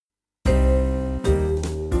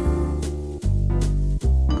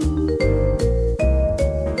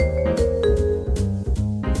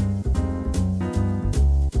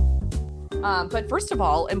But first of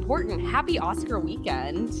all, important, happy Oscar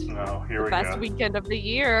weekend. Oh, here we go. The best weekend of the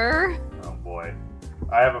year. Oh boy.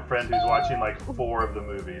 I have a friend who's watching like 4 of the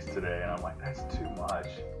movies today, and I'm like, that's too much.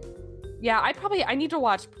 Yeah, I need to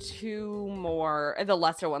watch 2 more, the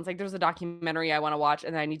lesser ones. Like there's a documentary I want to watch,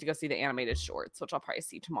 and then I need to go see the animated shorts, which I'll probably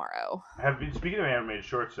see tomorrow. Speaking of animated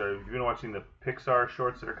shorts, have you been watching the Pixar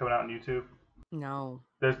shorts that are coming out on YouTube? No.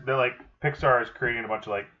 They're like, Pixar is creating a bunch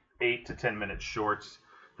of like 8 to 10 minute shorts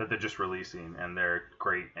that they're just releasing, and they're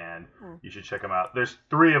great, and you should check them out. There's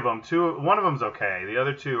 3 of them. One of them's okay. The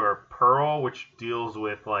other 2 are Pearl, which deals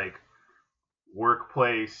with like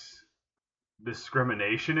workplace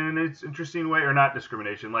discrimination in an interesting way, or not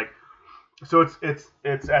discrimination, like, so it's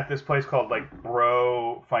at this place called like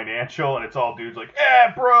Bro Financial, and it's all dudes like,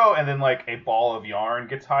 bro, and then like a ball of yarn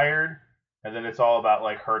gets hired, and then it's all about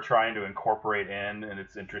like her trying to incorporate in, and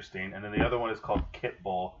it's interesting. And then the other one is called Kit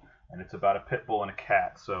Bull, and it's about a pit bull and a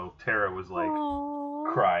cat. So Tara was like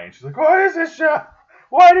crying. She's like, what is this show?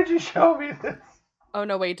 Why did you show me this? Oh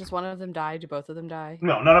no, wait, does one of them die? Do both of them die?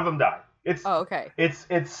 No, none of them die. Okay. It's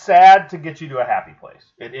sad to get you to a happy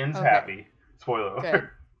place. It ends happy. Spoiler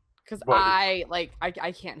alert. Because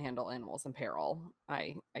I can't handle animals in peril.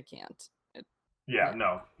 I can't.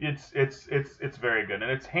 No. It's very good,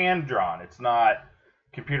 and it's hand drawn. It's not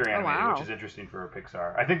computer animated, which is interesting for a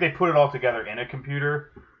Pixar. I think they put it all together in a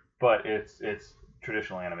computer, but it's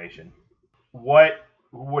traditional animation. What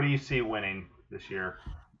do you see winning this year?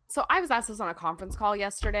 So I was asked this on a conference call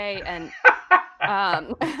yesterday, and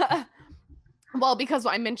well, because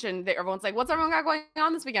I mentioned that everyone's like, what's everyone got going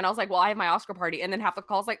on this weekend? I was like, well, I have my Oscar party. And then half the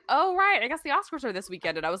call's like, oh, right, I guess the Oscars are this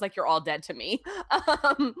weekend. And I was like, you're all dead to me.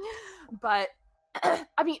 But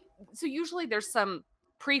I mean, so usually there's some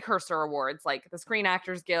precursor awards, like the Screen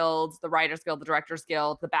Actors Guild, the Writers Guild, the Directors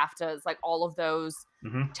Guild, the BAFTAs, like all of those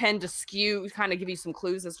tend to skew, kind of give you some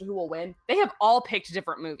clues as to who will win. They have all picked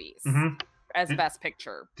different movies as Best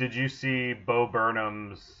Picture. Did you see Bo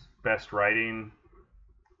Burnham's Best Writing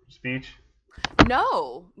speech?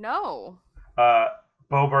 No.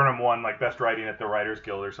 Bo Burnham won like Best Writing at the Writers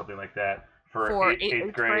Guild or something like that for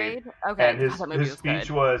eighth grade. Okay. And his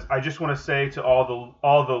speech was, I just want to say to all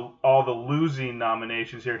the losing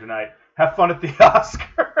nominations here tonight, have fun at the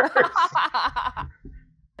Oscars.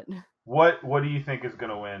 What do you think is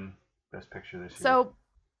going to win Best Picture this year? So,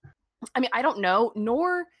 I mean, I don't know,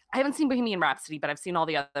 I haven't seen Bohemian Rhapsody, but I've seen all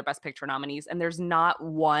the other Best Picture nominees, and there's not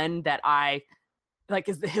one that I like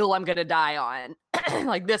is the hill I'm gonna die on.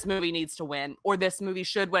 Like, this movie needs to win, or this movie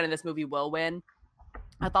should win, and this movie will win.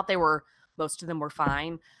 I thought most of them were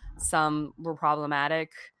fine. Some were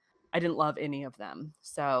problematic. I didn't love any of them.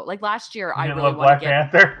 So, like last year, I really love Black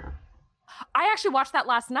Panther. I actually watched that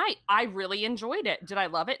last night. I really enjoyed it. Did I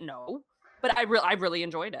love it? No, but I really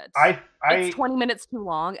enjoyed it. It's 20 minutes too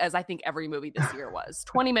long, as I think every movie this year was.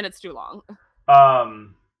 20 minutes too long.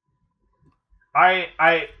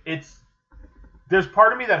 There's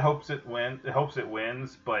part of me that hopes it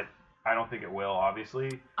wins, but I don't think it will,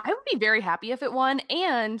 obviously. I would be very happy if it won,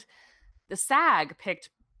 and the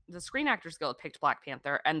Screen Actors Guild picked Black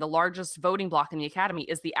Panther, and the largest voting block in the Academy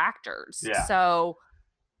is the actors. Yeah. So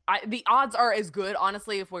the odds are as good,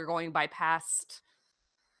 honestly, if we're going by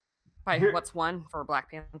what's won for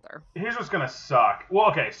Black Panther. Here's what's going to suck.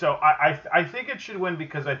 Well, okay, so I think it should win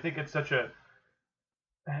because I think it's such a...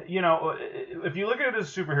 You know, if you look at it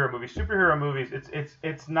as a superhero movies,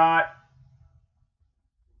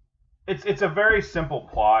 it's a very simple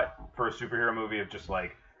plot for a superhero movie of just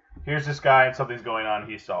like, here's this guy and something's going on,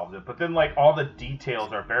 he solves it. But then like all the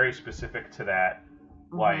details are very specific to that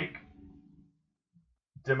like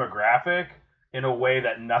demographic in a way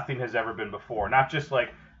that nothing has ever been before. Not just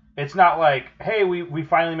like, it's not like, hey, we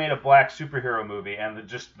finally made a black superhero movie and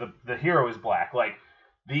the hero is black. Like,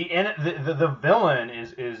 the villain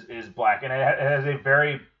is black, and it has a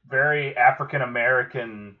very, very African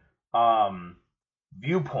American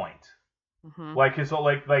viewpoint. Like his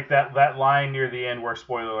like that line near the end where,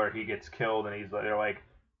 spoiler alert, he gets killed, and they're like,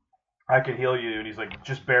 I can heal you, and he's like,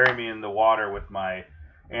 just bury me in the water with my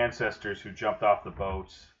ancestors who jumped off the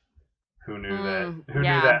boats, who knew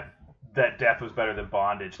that death was better than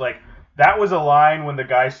bondage. Like, that was a line when the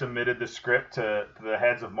guy submitted the script to the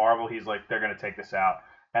heads of Marvel. He's like, they're gonna take this out.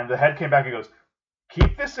 And the head came back and goes,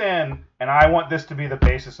 keep this in, and I want this to be the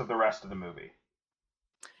basis of the rest of the movie.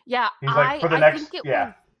 Yeah, he's like, for the next,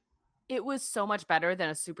 it was so much better than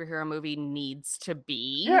a superhero movie needs to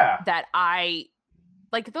be. Yeah. That I,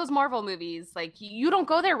 like, those Marvel movies, like, you don't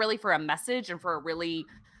go there really for a message and for a really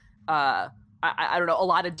I don't know, a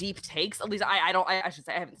lot of deep takes. At least I should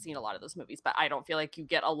say I haven't seen a lot of those movies, but I don't feel like you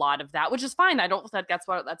get a lot of that, which is fine. I don't think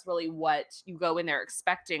that's really what you go in there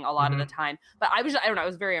expecting a lot of the time. But I don't know, I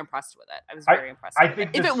was very impressed with it. I was very impressed with it.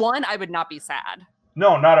 If it won, I would not be sad.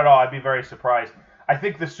 No, not at all. I'd be very surprised. I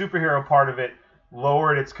think the superhero part of it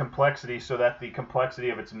lowered its complexity so that the complexity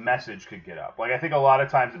of its message could get up. Like, I think a lot of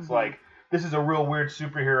times it's like, this is a real weird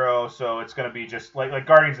superhero, so it's going to be just like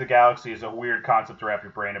Guardians of the Galaxy is a weird concept to wrap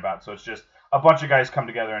your brain about. So it's just a bunch of guys come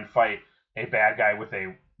together and fight a bad guy with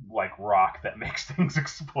a like rock that makes things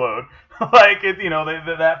explode. Like, it, you know,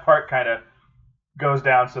 that part kind of goes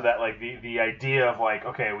down so that like the idea of like,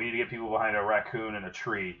 okay, we need to get people behind a raccoon and a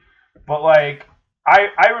tree. But like,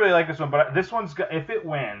 I really like this one, but this one's, if it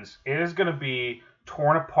wins, it is going to be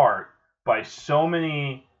torn apart by so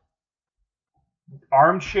many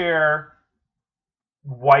armchair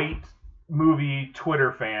white movie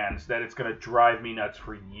Twitter fans that it's going to drive me nuts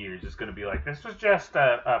for years. It's going to be like, this was just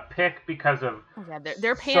a pick because of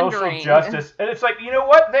they're pandering. Social justice. And it's like, you know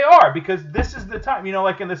what? They are, because this is the time. You know,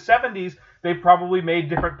 like in the 70s, they probably made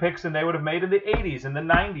different picks than they would have made in the 80s and the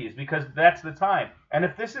 90s, because that's the time. And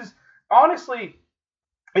if this is, honestly,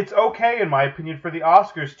 it's okay, in my opinion, for the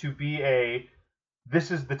Oscars to be a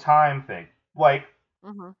this is the time thing. Like,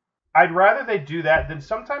 I'd rather they do that than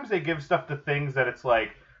sometimes they give stuff to things that it's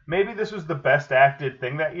like, maybe this was the best acted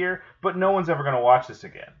thing that year, but no one's ever going to watch this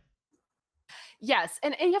again. Yes,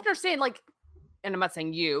 and you have to understand, like, and I'm not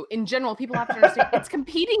saying you, in general, people have to understand, it's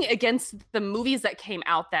competing against the movies that came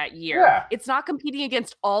out that year. Yeah. It's not competing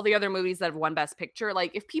against all the other movies that have won Best Picture. Like,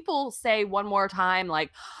 if people say one more time, like,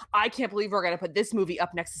 I can't believe we're going to put this movie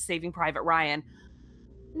up next to Saving Private Ryan.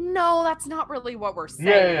 No, that's not really what we're saying.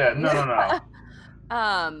 Yeah. No.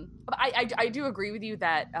 But I do agree with you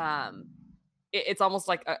that it's almost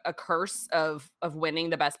like a curse of winning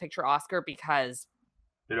the Best Picture Oscar, because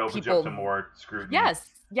it opens you up to more scrutiny.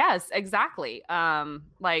 Yes, exactly.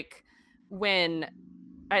 Like when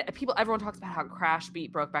everyone talks about how Crash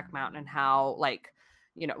beat Brokeback Mountain and how, like,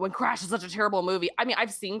 you know, when Crash is such a terrible movie. I mean,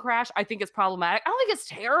 I've seen Crash. I think it's problematic. I don't think it's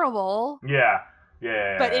terrible. Yeah.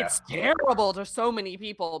 But it's terrible to so many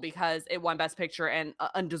people because it won Best Picture, and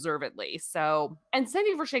undeservedly. So, and same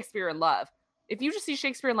thing for Shakespeare in Love. If you just see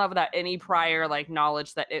Shakespeare in Love without any prior like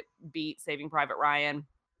knowledge that it beat Saving Private Ryan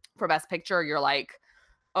for Best Picture, you're like,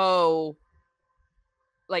 oh,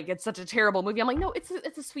 like, it's such a terrible movie. I'm like, no, it's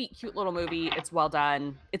a sweet, cute little movie. It's well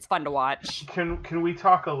done. It's fun to watch. Can we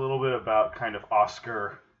talk a little bit about kind of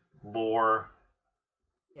Oscar lore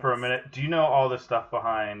for a minute? Do you know all the stuff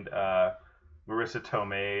behind Marissa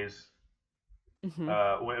Tomei's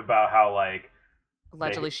about how, like,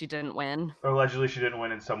 allegedly she didn't win,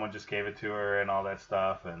 and someone just gave it to her and all that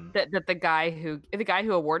stuff, and that the guy who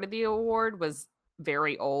awarded the award was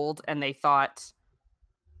very old, and they thought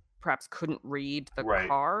perhaps couldn't read the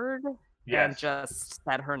card and just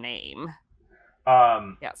said her name.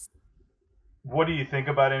 Yes. What do you think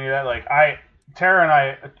about any of that? Like,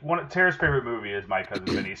 Tara's favorite movie is My Cousin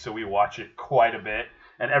Vinny, so we watch it quite a bit.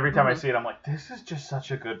 And every time I see it, I'm like, this is just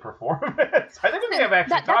such a good performance. I think we may have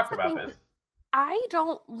actually talked about this. I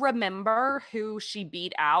don't remember who she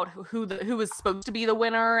beat out, who was supposed to be the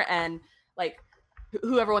winner, and like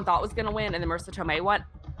who everyone thought was going to win, and then Marissa Tomei won.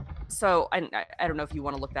 So I don't know if you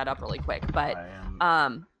want to look that up really quick, but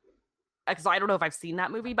because I don't know if I've seen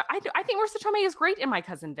that movie, but I think Marissa Tomei is great in My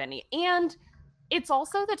Cousin Vinny, and it's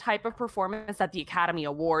also the type of performance that the Academy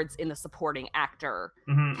awards in the supporting actor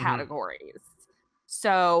categories.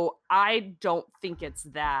 So I don't think it's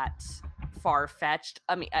that far-fetched.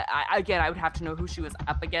 I mean, I would have to know who she was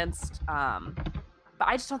up against. But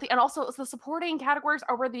I just don't think, and also the supporting categories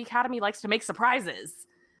are where the Academy likes to make surprises.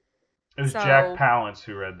 It was Jack Palance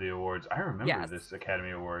who read the awards. I remember this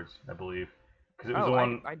Academy Awards, I believe, because it was the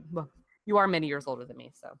one. You are many years older than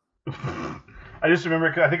me, so. I just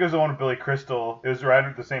remember, I think it was the one with Billy Crystal. It was right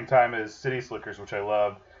at the same time as City Slickers, which I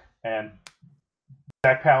loved, and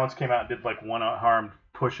Jack Palance came out and did like one-armed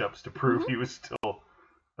push-ups to prove he was still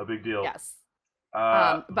a big deal. Yes.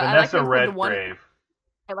 But Vanessa Redgrave.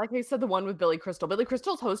 I like they said the one with Billy Crystal. Billy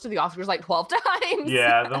Crystal's hosted the Oscars like 12 times.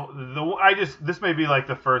 Yeah, this may be like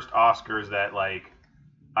the first Oscars that like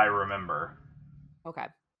I remember. Okay.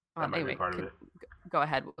 That might be part of it. Go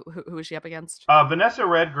ahead. Who is she up against? Vanessa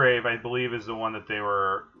Redgrave, I believe, is the one that they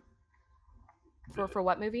were. For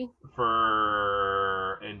what movie?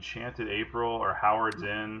 For Enchanted April or Howard's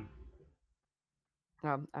Inn.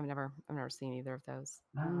 No, I've never seen either of those.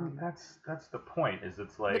 That's the point. Is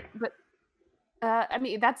it's like. But I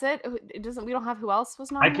mean, that's it. It doesn't. We don't have who else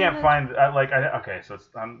was nominated. I can't find. Okay, so it's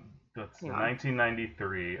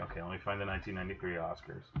 1993. Okay, let me find the 1993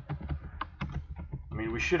 Oscars. I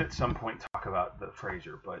mean, we should at some point talk talk about the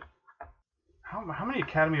Frasier, but how many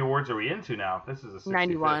Academy Awards are we into now? This is a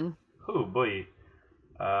 91. Oh boy.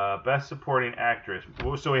 Best Supporting Actress.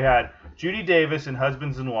 So we had Judy Davis in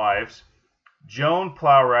Husbands and Wives, Joan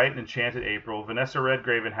Plowright in Enchanted April, Vanessa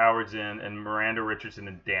Redgrave in Howard's Inn, and Miranda Richardson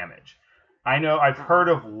in Damage. I know I've heard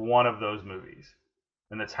of one of those movies,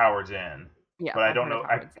 and that's Howard's Inn. Yeah, but I don't know.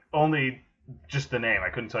 I only just the name. I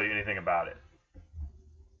couldn't tell you anything about it.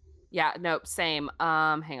 Yeah, nope, same.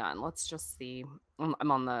 Hang on, let's just see.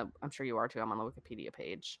 I'm sure you are too. I'm on the Wikipedia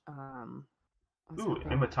page. Ooh,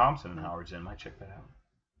 Emma Thompson in Howard's Inn. Might check that out.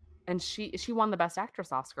 And she won the Best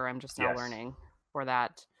Actress Oscar. I'm just now learning for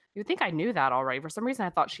that. You'd think I knew that already. For some reason, I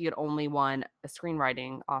thought she had only won a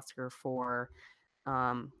screenwriting Oscar for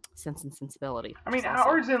Sense and Sensibility. I mean,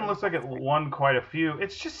 Howard's Inn looks like it won quite a few.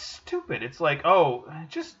 It's just stupid. It's like,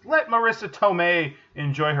 just let Marissa Tomei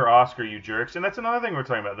enjoy her Oscar, you jerks. And that's another thing we're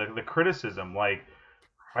talking about, the criticism. Like,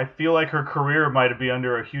 I feel like her career might be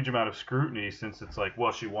under a huge amount of scrutiny since it's like,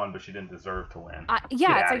 well, she won, but she didn't deserve to win.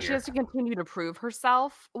 Yeah, it's like she has to continue to prove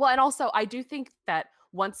herself. Well, and also, I do think that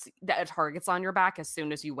once that target's on your back as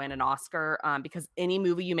soon as you win an Oscar, because any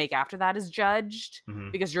movie you make after that is judged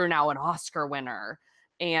because you're now an Oscar winner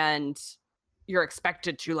and you're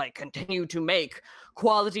expected to like continue to make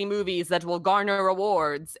quality movies that will garner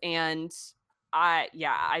awards. And I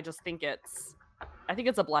just think it's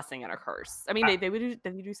a blessing and a curse. I mean, they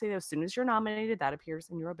do say that as soon as you're nominated, that appears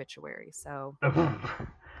in your obituary. So,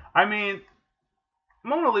 I mean,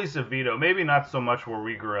 Mona Lisa Vito, maybe not so much where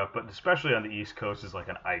we grew up, but especially on the East Coast, is like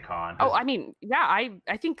an icon. Oh, I mean, yeah,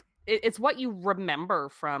 I think it's what you remember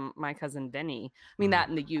from My Cousin Vinny. I mean, that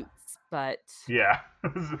and the Utes, but yeah,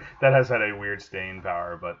 that has had a weird staying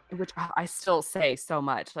power. But which I still say so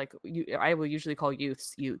much. Like I will usually call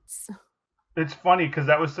Utes. It's funny because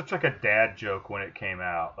that was such like a dad joke when it came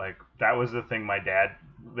out. Like that was the thing. My dad,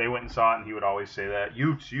 they went and saw it, and he would always say that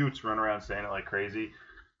Utes, run around saying it like crazy.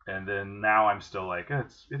 And then now I'm still like,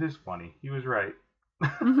 it is funny. He was right.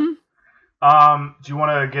 Mm-hmm. Do you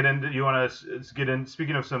want to get into? You want to get in?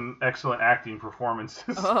 Speaking of some excellent acting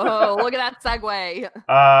performances. Oh, look at that segue.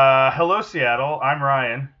 Hello, Seattle. I'm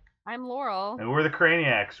Ryan. I'm Laurel. And we're the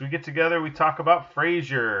Craniacs. We get together. We talk about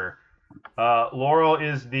Frasier. Laurel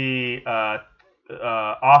is the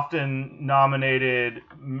often nominated,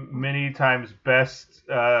 many times best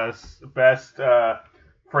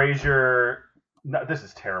Frasier. No, this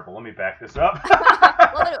is terrible. Let me back this up.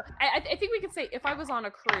 Well, I think we could say if I was on a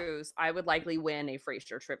cruise, I would likely win a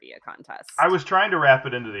Frasier trivia contest. I was trying to wrap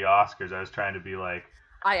it into the Oscars. I was trying to be like,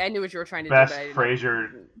 I knew what you were trying to best do. Best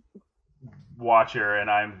Frasier watcher, and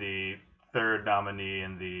I'm the third nominee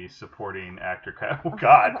in the supporting actor. Oh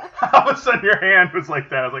God! All of a sudden, your hand was like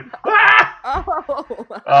that. I was like, ah! Oh.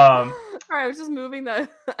 All right, I was just moving the.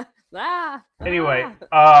 Anyway,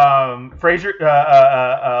 Frasier.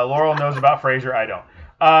 Laurel knows about Frasier. I don't.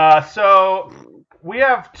 So we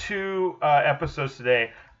have two episodes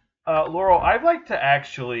today. Laurel, I'd like to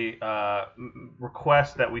actually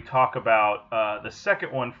request that we talk about the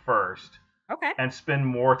second one first. Okay. And spend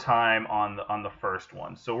more time on the first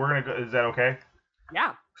one. So we're gonna go. Is that okay?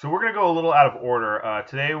 Yeah. So we're gonna go a little out of order.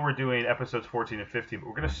 Today we're doing episodes 14 and 15, but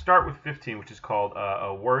we're gonna start with 15, which is called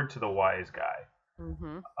 "A Word to the Wise Guy."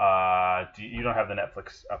 Mm-hmm. You don't have the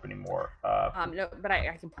Netflix up anymore. No, but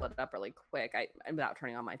I can pull it up really quick. I'm without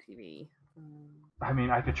turning on my TV. I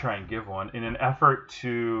mean, I could try and give one. In an effort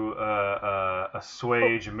to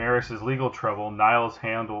assuage Maris's legal trouble, Niles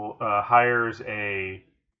hires a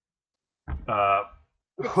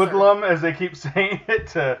hoodlum, as they keep saying it,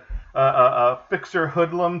 to a fixer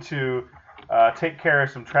hoodlum to take care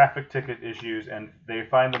of some traffic ticket issues, and they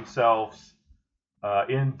find themselves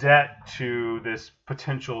in debt to this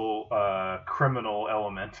potential criminal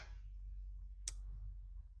element.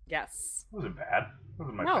 Yes. It wasn't bad. It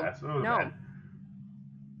wasn't my best. It was bad.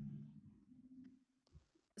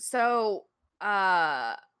 So,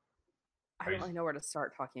 I don't really know where to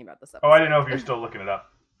start talking about this episode. Oh, I didn't know if you're still looking it up.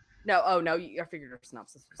 No, I figured your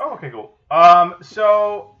synopsis. Oh, okay, cool.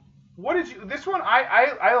 So what did you? This one,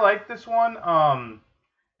 I like this one.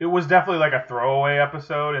 It was definitely like a throwaway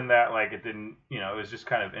episode in that like it didn't, it was just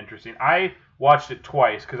kind of interesting. I watched it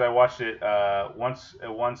twice because I watched it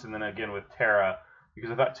once and then again with Tara because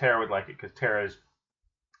I thought Tara would like it because Tara is,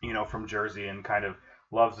 from Jersey and kind of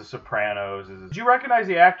loves The Sopranos. Did you recognize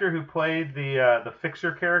the actor who played the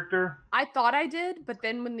fixer character? I thought I did, but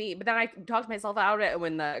then I talked myself out of it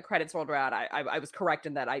when the credits rolled around. I was correct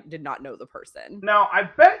in that I did not know the person. Now, I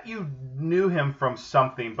bet you knew him from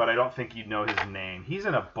something, but I don't think you'd know his name. He's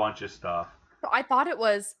in a bunch of stuff. So I thought it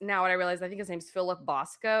was, now what I realized, I think his name's Philip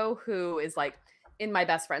Bosco, who is like, in My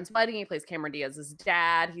Best Friend's Wedding. He plays Cameron Diaz's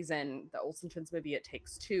dad. He's in the Olsen Twins movie It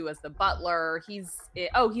Takes Two as the butler. He's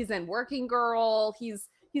in Working Girl. He's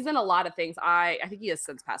in a lot of things. I think he has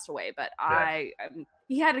since passed away, but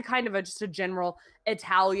he had a kind of just a general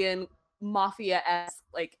Italian mafia-esque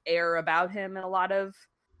like air about him in a lot of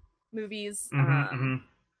movies.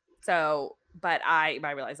 So, but I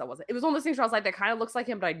realized that wasn't. It was one of those things where I was like, that kind of looks like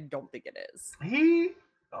him, but I don't think it is. He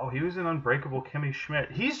was in Unbreakable Kimmy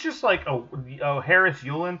Schmidt. He's just like Harris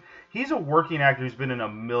Yulin. He's a working actor who's been in a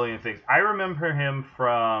million things. I remember him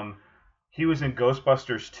from. He was in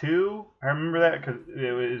Ghostbusters 2. I remember that because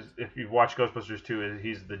it was, if you've watched Ghostbusters 2,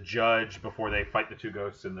 he's the judge before they fight the two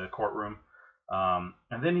ghosts in the courtroom.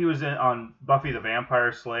 And then he was on Buffy the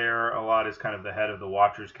Vampire Slayer a lot as kind of the head of the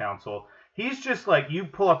Watchers Council. He's just like, you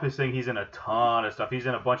pull up his thing, he's in a ton of stuff. He's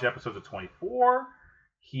in a bunch of episodes of 24.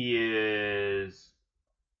 He is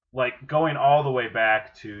like going all the way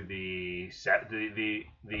back to the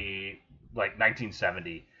like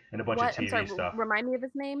 1970 and a bunch of TV stuff. Remind me of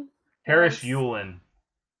his name. Harris Yulin.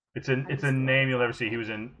 It's a name you'll never see. He was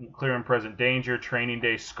in Clear and Present Danger, Training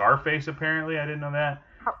Day, Scarface. Apparently, I didn't know that.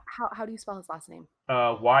 How do you spell his last name?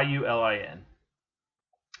 Yulin.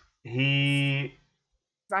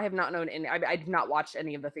 I have not known any. I did not watch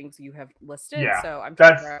any of the things you have listed. Yeah, so I'm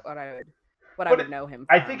trying to figure out what I would know him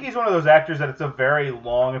from. I think he's one of those actors that it's a very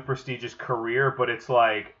long and prestigious career, but it's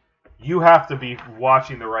like you have to be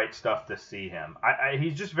watching the right stuff to see him.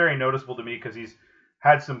 He's just very noticeable to me because he's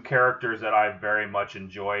had some characters that I very much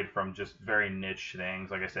enjoyed from just very niche things.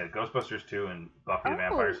 Like I said, Ghostbusters 2 and Buffy the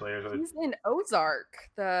Vampire Slayer. He's in Ozark,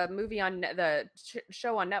 the movie on the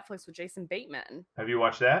show on Netflix with Jason Bateman. Have you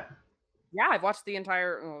watched that? Yeah, I've watched I've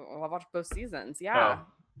watched both seasons. Yeah. Oh,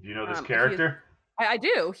 do you know this character? I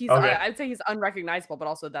do. He's. Okay. I'd say he's unrecognizable, but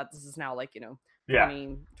also that this is now like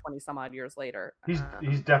 20 some odd years later. He's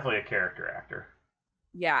definitely a character actor.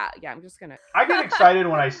 Yeah, I'm just gonna. I get excited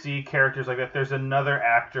when I see characters like that. There's another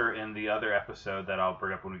actor in the other episode that I'll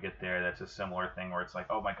bring up when we get there. That's a similar thing where it's like,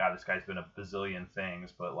 oh my god, this guy's been a bazillion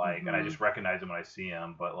things, but like, and I just recognize him when I see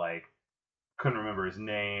him, but like, couldn't remember his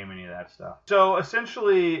name, any of that stuff. So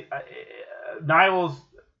essentially,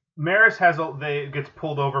 Maris gets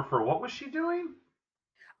pulled over for what was she doing?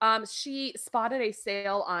 She spotted a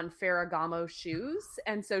sale on Ferragamo shoes,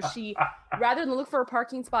 and so she, rather than look for a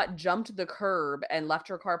parking spot, jumped the curb and left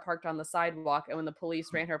her car parked on the sidewalk. And when the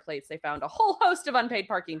police ran her plates, they found a whole host of unpaid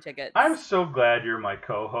parking tickets. I'm so glad you're my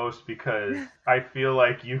co-host because I feel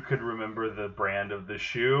like you could remember the brand of the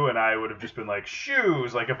shoe, and I would have just been like,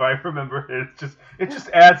 shoes. Like if I remember it just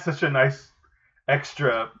adds such a nice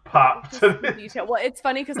extra pop to the detail. Well, it's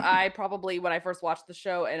funny because I probably, when I first watched the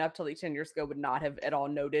show and up till 10 years ago, would not have at all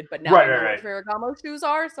noted, but now I know what Ferragamo shoes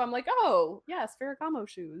are, so I'm like, oh yes, Ferragamo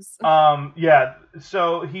shoes. Yeah,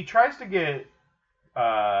 so he tries to get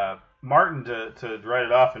Martin to write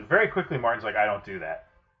it off, and very quickly Martin's like, I don't do that.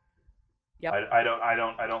 Yep. I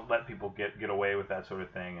don't let people get away with that sort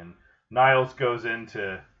of thing. And Niles goes in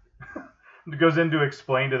to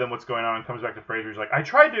explain to them what's going on and comes back to Frasier. He's like, I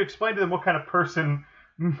tried to explain to them what kind of person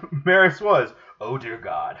Maris was. Oh, dear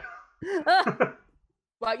God.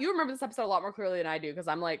 Well, you remember this episode a lot more clearly than I do because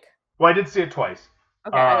I'm like... Well, I did see it twice.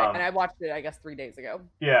 Okay, and I watched it, I guess, 3 days ago.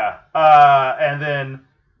 Yeah. And then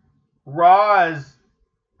Roz...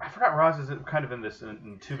 I forgot Roz is kind of in this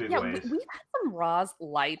in two big ways. We've had some Roz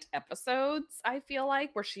light episodes, I feel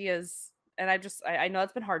like, where she is... And I know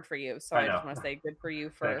it's been hard for you, so I just want to say good for you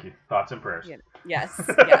for... Thank you. Thoughts and prayers. Yes.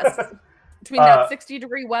 Between that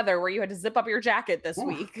 60-degree weather where you had to zip up your jacket this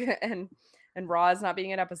week and Roz not being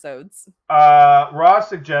in episodes. Roz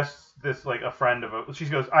suggests this, like, a friend of she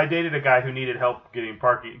goes, I dated a guy who needed help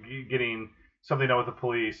getting something done with the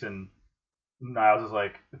police, and Niles is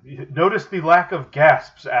like, notice the lack of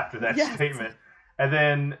gasps after that statement. And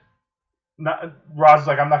then Roz is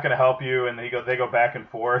like, I'm not going to help you, and they go back and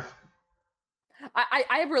forth.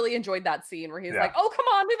 I really enjoyed that scene where he's like, oh, come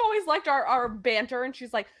on, we've always liked our banter. And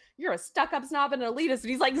she's like, you're a stuck-up snob and an elitist. And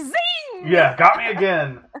he's like, zing! Yeah, got me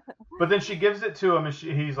again. But then she gives it to him, and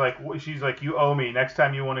she's like, you owe me. Next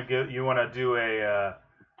time you want to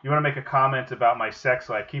make a comment about my sex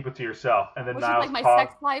life, keep it to yourself. And then Niles like, my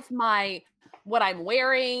sex life, what I'm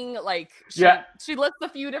wearing, like she lists a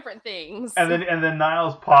few different things. And then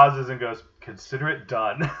Niles pauses and goes, consider it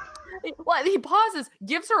done. Well, he pauses,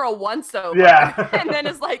 gives her a once-over, and then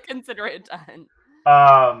is like, consider it done.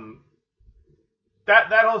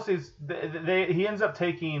 That whole season, he ends up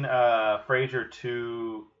taking Frasier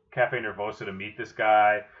to Cafe Nervosa to meet this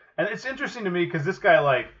guy, and it's interesting to me because this guy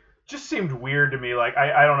like just seemed weird to me. Like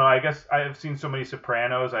I don't know. I guess I have seen so many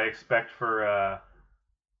Sopranos. I expect for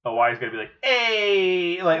wise guy to be like,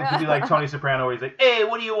 hey, like to be like Tony Soprano, where he's like, hey,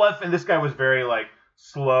 what do you want? And this guy was very like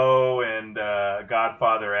slow and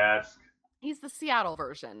Godfather-esque. He's the Seattle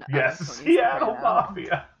version. Yes, of Tony Seattle Soprano.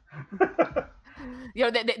 Mafia.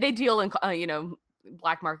 They deal in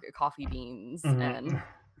black market coffee beans and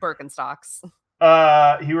Birkenstocks.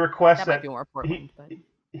 He requests that might be more Portland,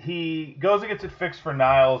 he goes and gets it fixed for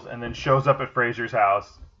Niles, and then shows up at Frasier's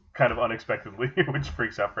house kind of unexpectedly, which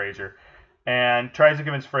freaks out Frasier, and tries to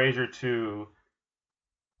convince Frasier to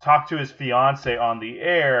talk to his fiance on the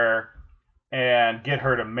air and get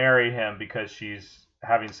her to marry him because she's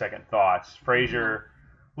having second thoughts. Frasier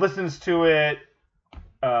listens to it,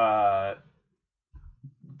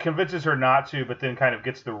 convinces her not to, but then kind of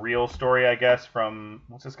gets the real story, I guess, from,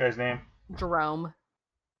 what's this guy's name? Jerome.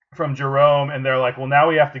 From Jerome, and they're like, well, now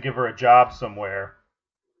we have to give her a job somewhere.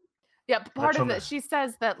 Yeah, part of it, she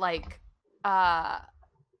says that, like,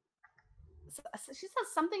 she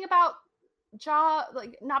says something about job,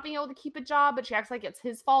 like, not being able to keep a job, but she acts like it's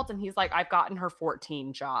his fault, and he's like, I've gotten her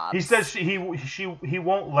 14 jobs. He says he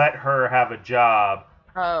won't let her have a job.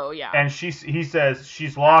 Oh, yeah. And he says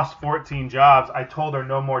she's lost 14 jobs. I told her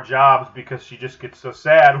no more jobs because she just gets so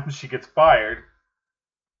sad when she gets fired.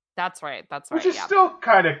 That's right. Which is still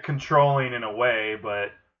kind of controlling in a way,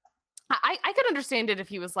 but... I could understand it if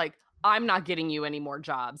he was like, I'm not getting you any more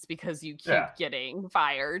jobs because you keep getting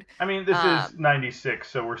fired. I mean, this is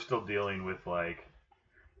 96, so we're still dealing with, like...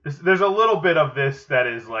 There's a little bit of this that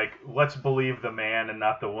is like, let's believe the man and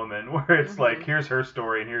not the woman, where it's like, here's her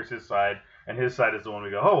story and here's his side, and his side is the one we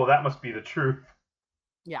go, oh, well, that must be the truth.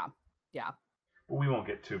 Yeah. But we won't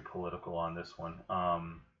get too political on this one.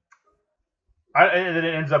 And then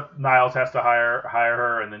it ends up Niles has to hire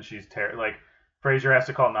her, and then she's like Frasier has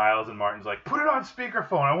to call Niles, and Martin's like, put it on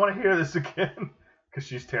speakerphone. I want to hear this again because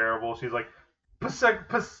she's terrible. She's like,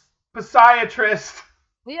 psychiatrist.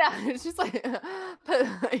 Yeah, it's just like,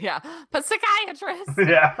 psychiatrist.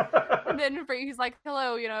 Yeah. And then he's like,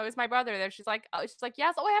 hello, is my brother there? She's like, yes.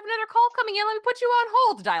 Oh, I have another call coming in. Let me put you on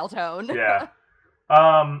hold. Dial tone. Yeah.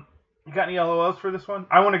 You got any LOLs for this one?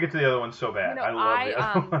 I want to get to the other one so bad. I love the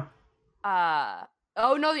other one.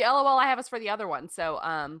 Oh no, the LOL I have is for the other one. So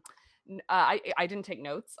I didn't take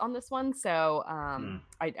notes on this one, so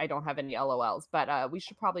I don't have any LOLs, but we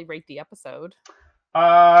should probably rate the episode.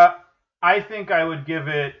 I think I would give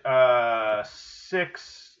it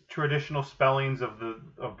 6 traditional spellings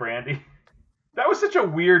of Brandy. That was such a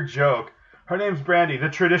weird joke. Her name's Brandy, the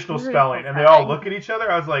traditional spelling, and they all look at each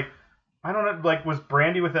other. I was like, I don't know, like, was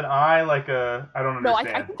Brandy with an I like I don't understand. No,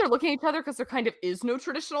 I think they're looking at each other because there kind of is no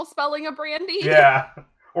traditional spelling of Brandy. Yeah.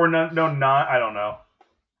 Or I don't know. I don't know.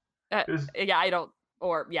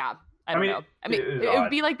 I mean, it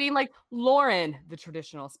would be like being like Lauren, the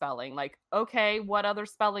traditional spelling. Like, okay, what other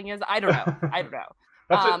spelling is? I don't know.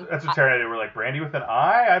 That's what Tara did. We're like, Brandy with an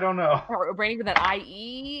I? I don't know. Or Brandy with an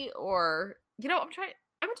IE, or I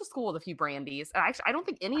went to school with a few Brandys. Actually, I don't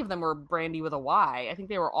think any of them were Brandy with a Y. I think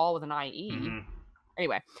they were all with an IE. Mm-hmm.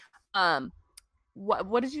 Anyway,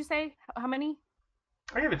 what did you say? How many?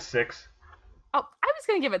 I give it 6. Oh, I was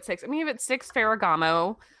gonna give it 6. I'm gonna give it 6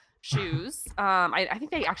 Ferragamo shoes. I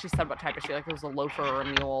think they actually said what type of shoe, like it was a loafer or a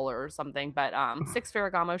mule or something. But 6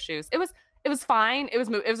 Ferragamo shoes. It was fine. It was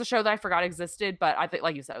a show that I forgot existed, but I think,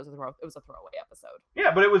 like you said, it was a throwaway episode.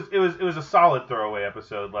 Yeah, but it was a solid throwaway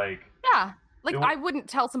episode. Like, yeah, like I wouldn't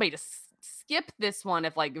tell somebody to skip this one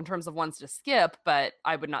if, like, in terms of ones to skip, but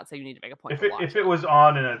I would not say you need to make a point. If it was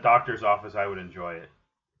on in a doctor's office, I would enjoy it.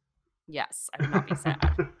 Yes, I would not be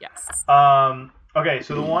sad. Yes. Okay,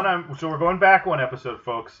 so we're going back one episode,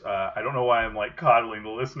 folks. I don't know why I'm like coddling the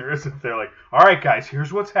listeners if they're like, all right, guys,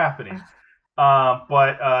 here's what's happening.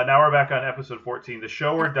 But now we're back on episode 14, the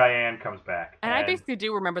show where Diane comes back. And I basically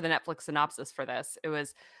do remember the Netflix synopsis for this. It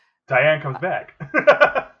was Diane comes back.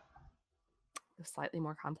 It was slightly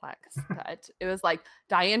more complex, but it was like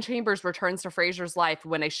Diane Chambers returns to Frasier's life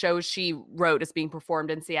when a show she wrote is being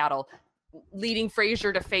performed in Seattle, leading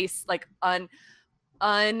Frasier to face like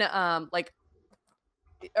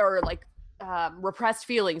repressed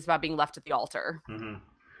feelings about being left at the altar. Mm-hmm.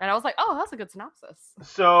 And I was like, oh, that's a good synopsis.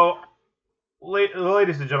 So,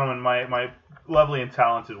 ladies and gentlemen, my lovely and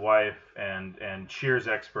talented wife and Cheers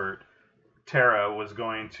expert, Tara, was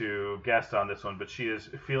going to guest on this one, but she is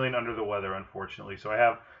feeling under the weather, unfortunately. So I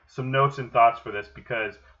have some notes and thoughts for this,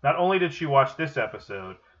 because not only did she watch this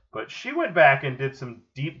episode, but she went back and did some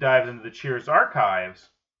deep dives into the Cheers archives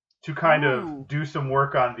to kind of do some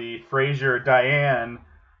work on the Frasier Diane.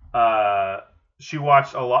 She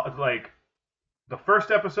watched a lot, like the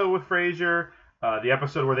first episode with Frasier, the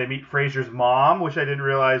episode where they meet Frasier's mom, which I didn't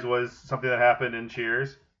realize was something that happened in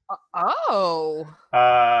Cheers. Oh.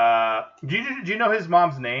 Do you know his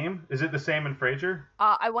mom's name? Is it the same in Frasier?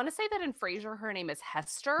 I want to say that in Frasier, her name is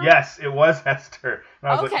Hester. Yes, it was Hester.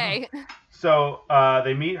 And I was Okay. like, so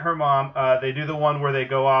they meet her mom. They do the one where they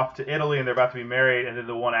go off to Italy and they're about to be married, and then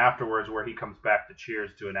the one afterwards where he comes back to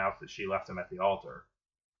Cheers to announce that she left him at the altar.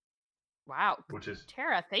 Wow. Which is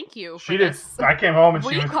Tara, thank you. She did. I came home and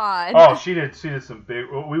recon. She was. Oh, she did. She did some big.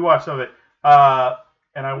 We watched some of it.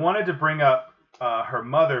 And I wanted to bring up her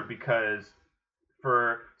mother because,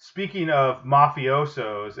 for speaking of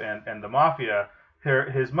mafiosos and the mafia,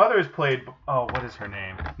 his mother is played. Oh, what is her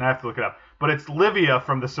name? Now I have to look it up. But it's Livia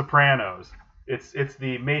from The Sopranos. It's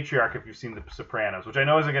the matriarch if you've seen The Sopranos, which I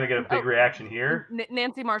know isn't going to get a big reaction here.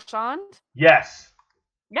 Nancy Marchand. Yes.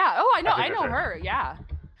 Yeah. Oh, I know. I know her. Yeah.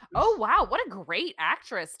 Oh wow, what a great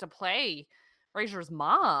actress to play Frasier's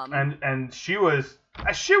mom. And she was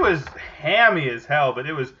hammy as hell, but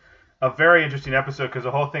it was a very interesting episode because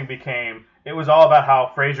the whole thing it was all about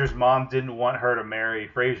how Frasier's mom didn't want her to marry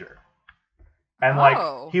Frasier. And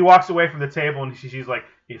like he walks away from the table and she's like,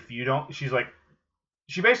 if you don't, she's like,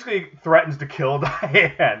 she basically threatens to kill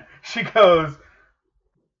Diane. She goes,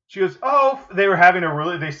 oh,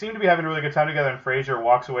 they seem to be having a really good time together, and Frasier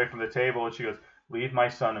walks away from the table and she goes, leave my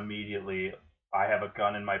son immediately. I have a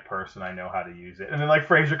gun in my purse and I know how to use it. And then like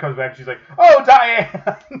Frasier comes back and she's like, oh,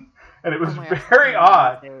 Diane. And it was very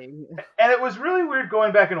odd. And it was really weird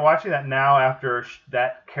going back and watching that now after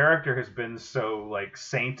that character has been so like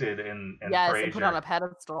sainted in Frasier. And put on a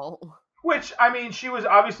pedestal. Which, I mean, she was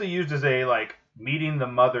obviously used as a like meeting the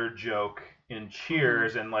mother joke in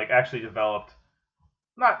Cheers and like actually developed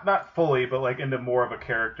not fully, but like into more of a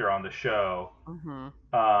character on the show.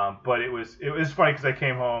 But it was funny because I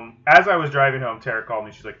came home as I was driving home. Tara called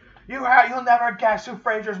me. She's like, "You'll never guess who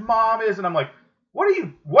Frasier's mom is," and I'm like, "What are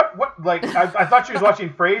you? What? Like I thought she was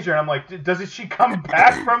watching Frasier, and I'm like, doesn't she come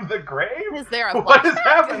back from the grave? Is there a what is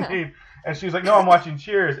happening?" And she's like, "No, I'm watching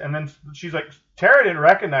Cheers." And then she's like, Tara didn't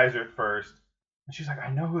recognize her at first, and she's like,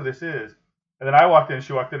 "I know who this is." And then I walked in,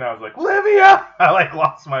 she walked in, and I was like, Livia! I like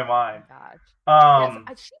lost my mind.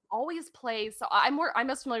 Yes, she always plays. So I'm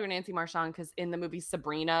most familiar with Nancy Marchand because in the movie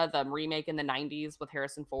Sabrina, the remake in the 90s with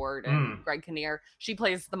Harrison Ford and Greg Kinnear, she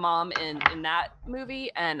plays the mom in that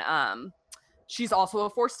movie, and she's also a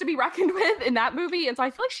force to be reckoned with in that movie. And so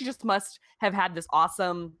I feel like she just must have had this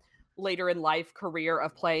awesome later in life career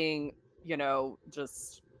of playing,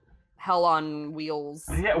 just hell on wheels.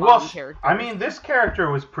 Yeah, well, I mean, this character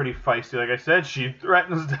was pretty feisty. Like I said, she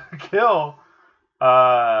threatens to kill.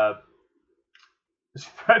 She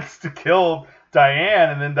threatens to kill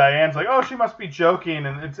Diane, and then Diane's like, "Oh, she must be joking."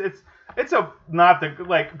 And it's not the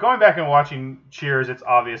like going back and watching Cheers. It's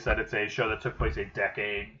obvious that it's a show that took place a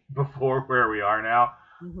decade before where we are now.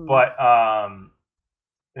 But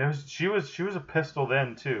she was a pistol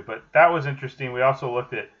then too. But that was interesting. We also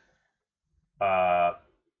looked at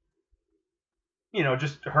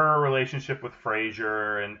just her relationship with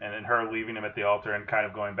Frasier and her leaving him at the altar and kind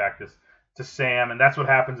of going back to Sam. And that's what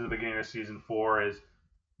happens at the beginning of season 4 is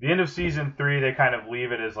the end of season 3, they kind of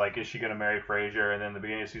leave it as like, is she going to marry Frasier? And then the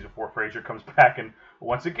beginning of season 4, Frasier comes back and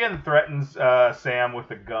once again threatens Sam with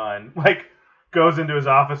a gun, like goes into his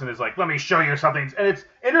office and is like, let me show you something. And it's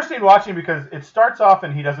interesting watching because it starts off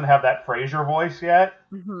and he doesn't have that Frasier voice yet.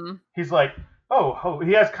 He's like, oh,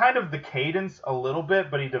 he has kind of the cadence a little bit,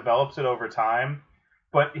 but he develops it over time.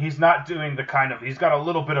 But he's not doing he's got a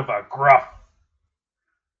little bit of a gruff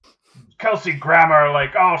Kelsey Grammer,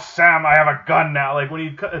 like, oh, Sam, I have a gun now. Like, when he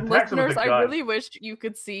attacks him with a gun. I really wished you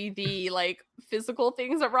could see the, like, physical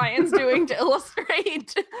things that Ryan's doing to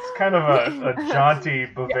illustrate. It's kind of a jaunty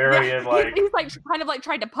Bavarian, like... He's, like, kind of, like,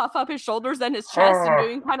 trying to puff up his shoulders and his chest and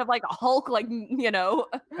doing kind of, like, a Hulk, like, But you know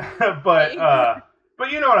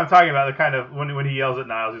what I'm talking about, the kind of, when he yells at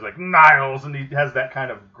Niles, he's like, Niles, and he has that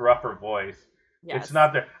kind of gruffer voice. Yes. It's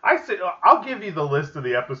not there. I'll give you the list of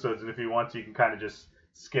the episodes, and if you want to, you can kind of just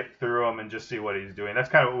skip through them and just see what he's doing. That's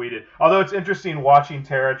kind of what we did. Although it's interesting watching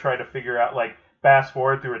Tara try to figure out, like, fast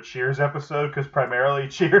forward through a Cheers episode, because primarily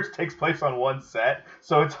Cheers takes place on one set,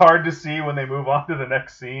 so it's hard to see when they move on to the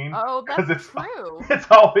next scene. Oh, that's true. It's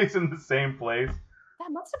always in the same place.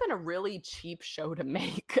 That must have been a really cheap show to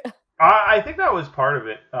make. I think that was part of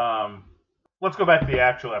it. Let's go back to the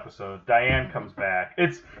actual episode. Diane comes back.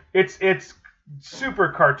 It's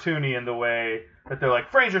super cartoony in the way that they're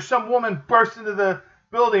like, Frasier, some woman burst into the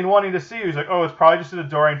building wanting to see you. He's like, oh, it's probably just an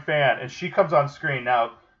adoring fan. And she comes on screen.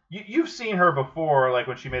 Now, you've seen her before, like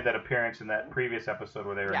when she made that appearance in that previous episode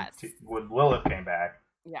where they were when Lilith came back.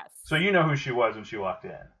 Yes. So you know who she was when she walked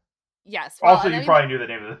in. Yes. Well, also, you probably knew the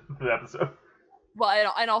name of the episode.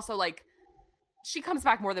 Well, and also, like, she comes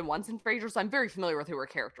back more than once in Frasier, so I'm very familiar with who her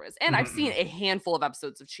character is. And I've Mhm, seen mhm. a handful of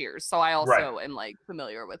episodes of Cheers, so I Right. also am like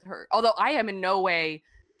familiar with her. Although I am in no way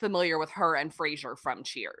familiar with her and Frasier from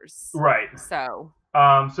Cheers. Right. So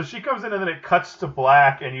So she comes in and then it cuts to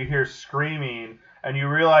black and you hear screaming and you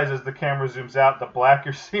realize as the camera zooms out, the black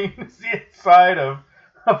you're seeing is the inside of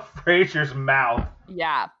Frasier's mouth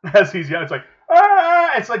yeah. as he's yelling. It's like,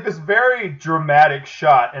 ah! It's like this very dramatic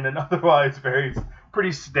shot in an otherwise very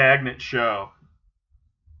pretty stagnant show.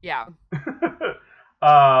 Yeah.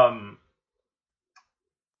 um,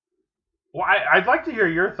 well, I'd like to hear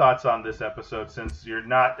your thoughts on this episode since you're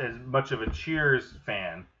not as much of a Cheers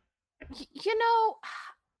fan. You know,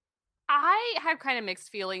 I have kind of mixed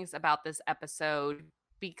feelings about this episode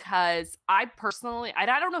because I personally, I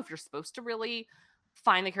don't know if you're supposed to really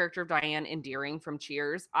find the character of Diane endearing from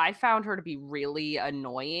Cheers. I found her to be really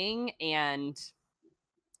annoying, and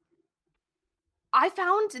I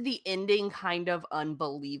found the ending kind of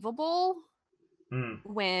unbelievable Mm.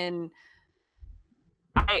 when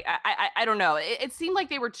I don't know. It seemed like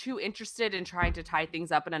they were too interested in trying to tie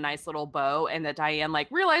things up in a nice little bow, and that Diane like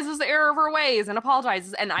realizes the error of her ways and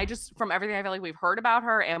apologizes. And I just, from everything I feel like we've heard about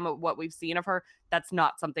her and what we've seen of her, that's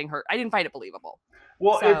not something I didn't find it believable.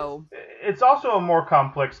 Well, So it's also a more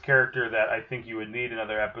complex character that I think you would need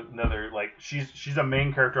another like she's a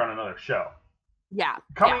main character on another show. yeah,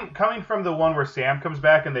 Coming from the one where Sam comes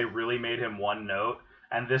back and they really made him one note,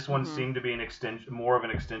 and this one Mhm. seemed to be more of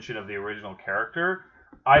an extension of the original character.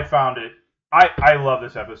 I found it. I love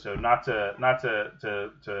this episode. Not to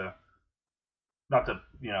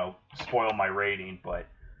spoil my rating, but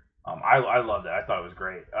I loved it. I thought it was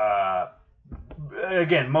great.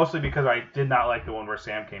 Again, mostly because I did not like the one where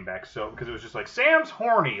Sam came back. So because it was just like Sam's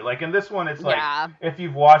horny. Like in this one, it's like Yeah. if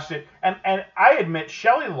you've watched it, and I admit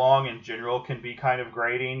Shelley Long in general can be kind of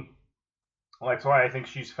grating. Like, that's why I think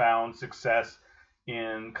she's found success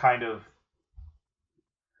in kind of,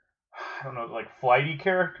 I don't know, like flighty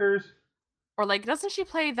characters. Or like, doesn't she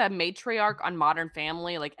play the matriarch on Modern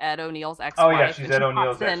Family, like Ed O'Neill's Oh yeah, ex-wife? she's And Ed she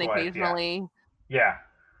O'Neill's pops in ex-wife. Yeah, occasionally. yeah.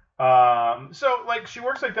 So like she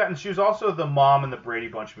works like that, and she was also the mom in the Brady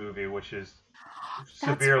Bunch movie, which is That's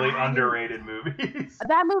severely right. underrated movies.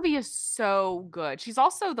 That movie is so good. She's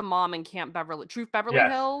also the mom in Truth Beverly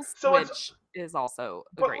Yes. Hills, So which is also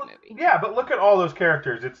a great movie. Yeah, but look at all those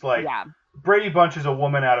characters. It's like Yeah. Brady Bunch is a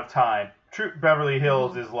woman out of time. True Beverly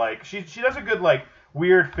Hills is like she does a good like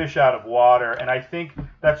weird fish out of water, and I think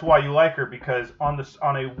that's why you like her because on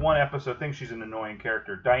a one episode thing she's an annoying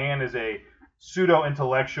character. Diane is a pseudo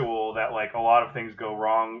intellectual that like a lot of things go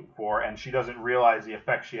wrong for, and she doesn't realize the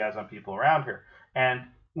effect she has on people around her. And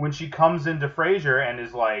when she comes into Frasier and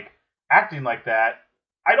is like acting like that,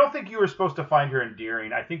 I don't think you were supposed to find her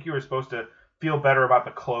endearing. I think you were supposed to feel better about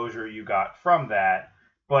the closure you got from that.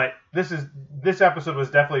 But this episode was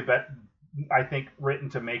definitely I think written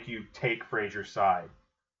to make you take Frasier's side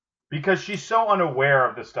because she's so unaware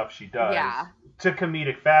of the stuff she does to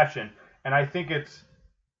comedic fashion, and I think it's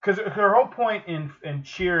because her whole point in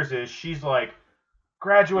Cheers is she's like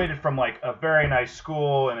graduated from like a very nice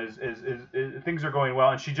school and is things are going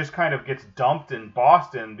well, and she just kind of gets dumped in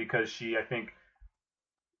Boston because she I think.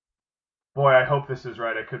 Boy, I hope this is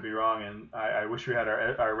right. I could be wrong, and I wish we had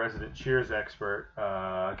our resident Cheers expert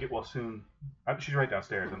get well soon. She's right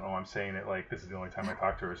downstairs. I don't know why I'm saying it like this is the only time I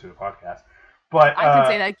talk to her through the podcast. But I can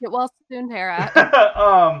say that. Get well soon, Tara.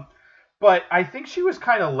 But I think she was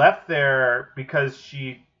kind of left there because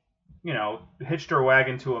she, hitched her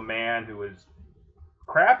wagon to a man who was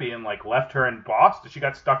crappy and like left her in Boston. She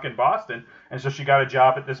got stuck in Boston, and so she got a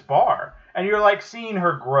job at this bar. And you're like seeing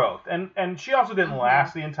her growth, and she also didn't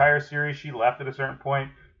last the entire series. She left at a certain point.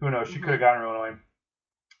 Who knows? She could have gotten real annoying.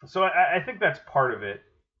 So I think that's part of it.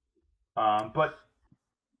 But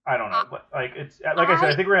I don't know. Like it's like I said.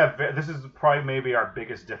 I think we're gonna have this is probably maybe our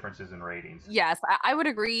biggest differences in ratings. Yes, I would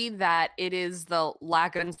agree that it is the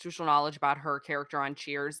lack of institutional knowledge about her character on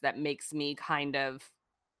Cheers that makes me kind of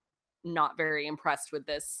not very impressed with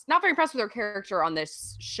this. Not very impressed with her character on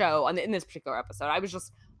this show in this particular episode.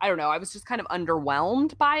 I don't know. I was just kind of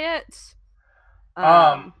underwhelmed by it.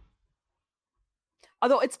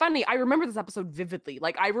 Although it's funny, I remember this episode vividly.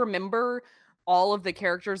 Like I remember all of the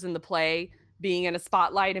characters in the play being in a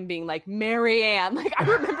spotlight and being like Mary Ann. Like I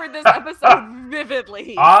remember this episode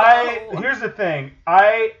vividly. Here's the thing.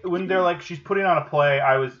 When they're like she's putting on a play,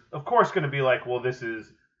 I was of course going to be like, well, this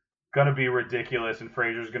is going to be ridiculous, and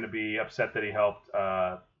Frasier's going to be upset that he helped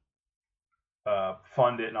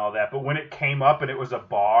fund it and all that. But when it came up and it was a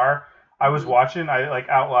bar, I was watching, I like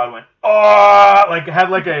out loud went, oh, like had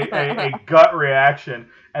like a gut reaction.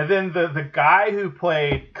 And then the guy who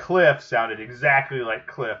played Cliff sounded exactly like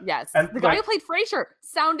Cliff. Yes. And the guy who played Frasier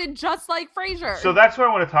sounded just like Frasier. So that's what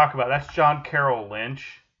I want to talk about. That's John Carroll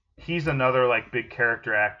Lynch. He's another like big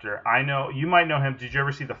character actor. I know you might know him. Did you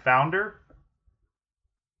ever see The Founder?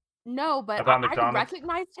 No, but I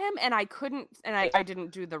recognized him, and I couldn't, and I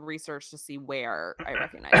didn't do the research to see where I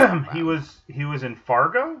recognized him. He was in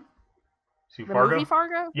Fargo. See the movie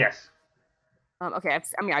Fargo? Yes. Okay,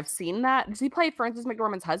 I've seen that. Does he play Frances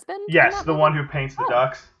McDormand's husband? Yes, the one who paints the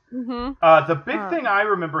ducks. Mm-hmm. The big thing I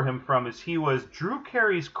remember him from is he was Drew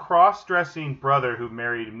Carey's cross-dressing brother who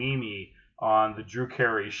married Mimi on the Drew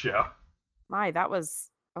Carey show. That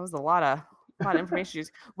was a lot of information.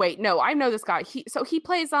 Wait, no, I know this guy. He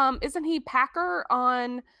plays isn't he Packer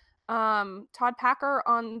on Todd Packer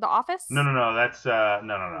on The Office? No, that's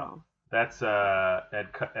no. That's Ed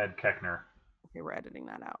Keckner. Okay, we're editing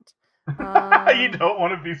that out. You don't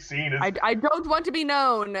want to be seen as I don't want to be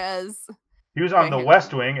known as. He was on The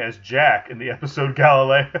West Wing as Jack in the episode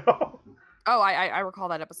Galileo. Oh, I recall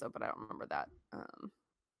that episode, but I don't remember that.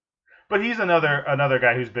 But he's another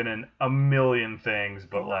guy who's been in a million things,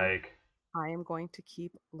 but like. I am going to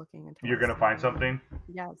keep looking until you're going to find something.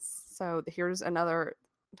 Yes. So here's another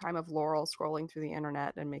time of Laurel scrolling through the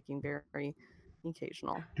internet and making very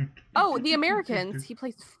occasional. Oh, The Americans. He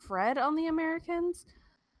plays Fred on The Americans.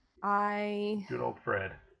 Good old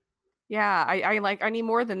Fred. Yeah, I need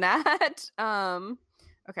more than that.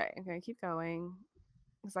 Okay, I'm gonna keep going.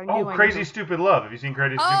 Crazy Stupid Love. Have you seen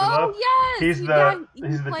Crazy Stupid Love? Oh yes. He's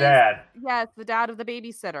the dad. Yes, the dad of the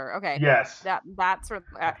babysitter. Okay. Yes. That's sort of.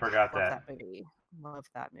 I forgot that movie. Love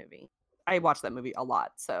that movie. I watched that movie a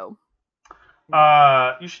lot. So.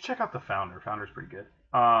 You should check out The Founder. Founder's pretty good.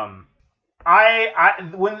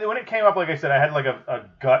 When it came up, like I said, I had like a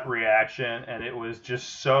gut reaction, and it was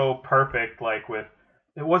just so perfect. Like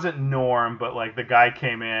it wasn't Norm, but like the guy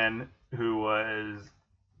came in who was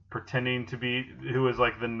pretending to be, who was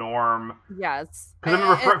like the Norm. Yes. Because I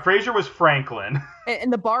remember Frasier was Franklin.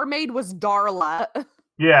 And the barmaid was Darla.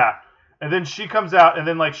 Yeah. And then she comes out, and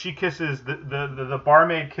then like she kisses the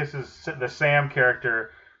barmaid kisses the Sam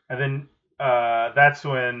character, and then that's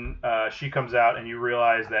when she comes out, and you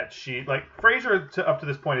realize that she, like, Frasier up to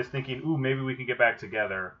this point is thinking, ooh, maybe we can get back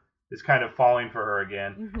together. Is kind of falling for her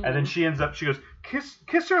again. Mm-hmm. And then she goes,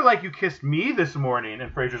 kiss her like you kissed me this morning.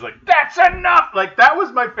 And Frasier's like, that's enough! Like, that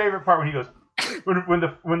was my favorite part when he goes,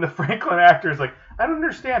 when the Franklin actor is like, I don't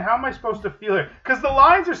understand, how am I supposed to feel here? Because the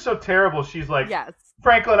lines are so terrible. She's like, yes.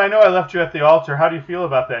 Franklin, I know I left you at the altar. How do you feel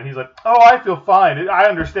about that? And he's like, oh, I feel fine. I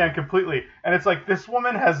understand completely. And it's like, this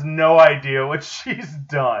woman has no idea what she's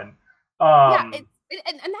done. And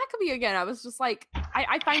that could be, again, I was just like,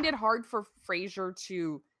 I find it hard for Frasier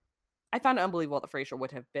to, I found it unbelievable that Frasier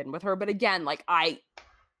would have been with her. But again, like,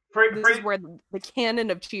 this is where the canon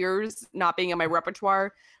of Cheers not being in my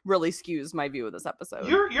repertoire really skews my view of this episode.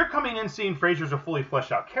 You're coming in seeing Frasier's a fully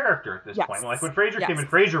fleshed out character at this point. Like, when Frasier came in,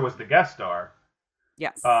 Frasier was the guest star.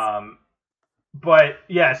 Yes. But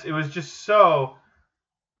yes, it was just so.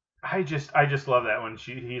 I just love that when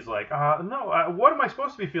he's like, no, what am I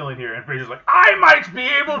supposed to be feeling here? And Frasier's like, I might be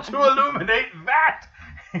able to illuminate that.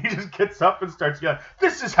 He just gets up and starts yelling,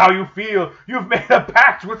 this is how you feel. You've made a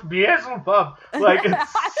pact with Beelzebub. Like,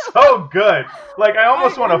 it's so good. Like, I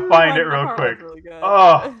almost want to find it real quick. Really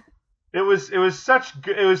it was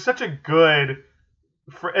such a good.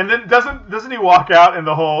 And then doesn't he walk out and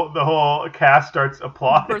the whole cast starts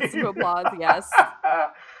applauding? Bursts of applause, yes.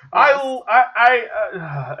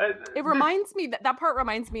 It reminds me that part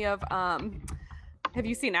reminds me of. Have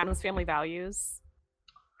you seen Addams Family Values?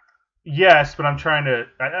 Yes, but I'm trying to.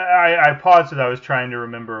 I paused because I was trying to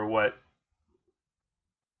remember what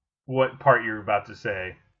part you're about to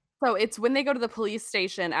say. So it's when they go to the police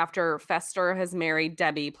station after Fester has married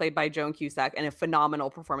Debbie, played by Joan Cusack, and a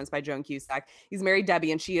phenomenal performance by Joan Cusack. He's married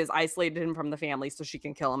Debbie, and she has isolated him from the family so she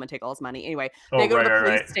can kill him and take all his money. Anyway, they go to the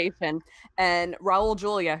police station, and Raul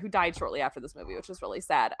Julia, who died shortly after this movie, which is really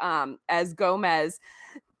sad, as Gomez,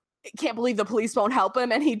 can't believe the police won't help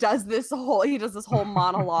him, and he does this whole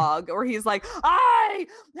monologue where he's like, I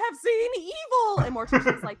have seen evil, and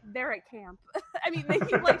Morticia's like, they're at camp. I mean, they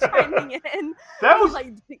keep like chiming in. He's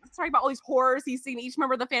like talking about all these horrors he's seen. Each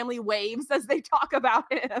member of the family waves as they talk about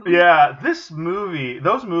him. Yeah, those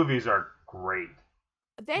movies are great.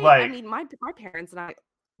 I mean, my parents and I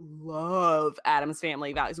love Addams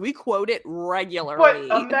Family Values. We quote it regularly.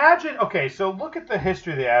 But imagine, okay, so look at the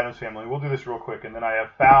history of the Addams Family. We'll do this real quick, and then I have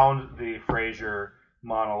found the Frasier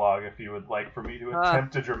monologue if you would like for me to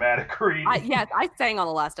attempt a dramatic read. Yes, I sang on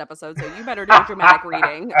the last episode, so you better do a dramatic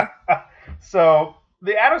reading. So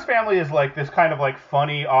the Addams Family is like this kind of like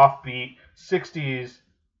funny, offbeat 60s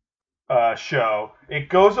show. It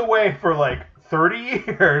goes away for like 30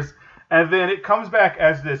 years, and then it comes back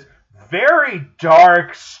as this very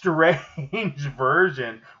dark, strange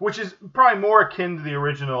version, which is probably more akin to the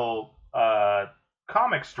original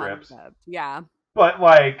comic strips. Yeah. But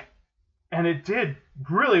like, and it did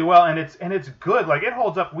really well, and it's good. Like it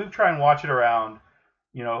holds up. We try and watch it around,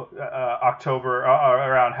 October,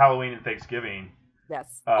 around Halloween and Thanksgiving.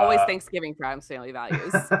 Yes, always Thanksgiving for Addams Family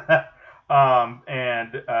Values. Man,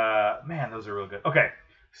 those are real good. Okay,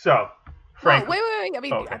 so Frank. Wait. I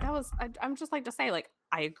mean, that was. I'm just like to say, like,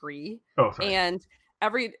 I agree. Oh, sorry. And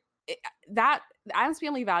that Addams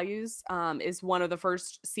Family Values is one of the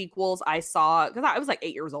first sequels I saw, because I was like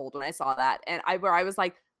 8 years old when I saw that, and I was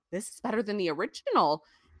like, this is better than the original.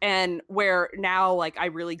 And where now, like, I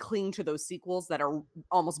really cling to those sequels that are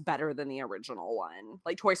almost better than the original one.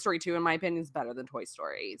 Like Toy Story 2, in my opinion, is better than Toy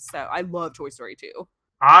Story. So I love Toy Story 2.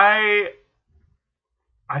 I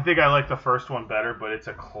think I like the first one better, but it's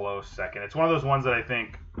a close second. It's one of those ones that I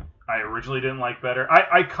think I originally didn't like better.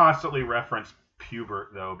 I constantly reference Pubert,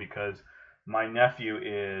 though, because my nephew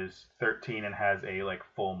is 13 and has a like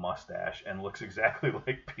full mustache and looks exactly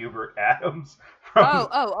like Pubert Addams from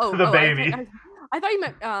the baby. I thought you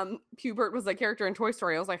meant Pubert was a character in Toy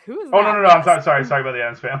Story. I was like, who is that? Oh, no. I'm sorry about the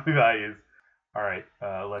Addams Family Values. All right,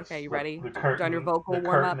 let's... Okay, you ready? The curtain, done your vocal the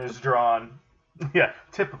warm-up? curtain is drawn. Yeah,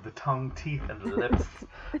 tip of the tongue, teeth, and lips.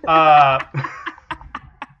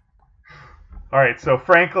 All right, so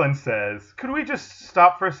Franklin says, could we just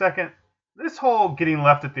stop for a second? This whole getting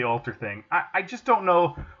left at the altar thing, I just don't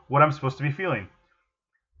know what I'm supposed to be feeling.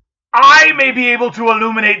 I may be able to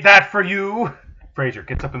illuminate that for you. Frasier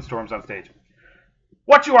gets up and storms on stage.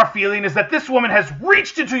 What you are feeling is that this woman has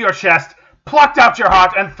reached into your chest, plucked out your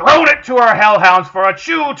heart, and thrown it to her hellhounds for a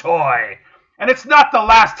chew toy. And it's not the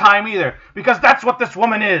last time either, because that's what this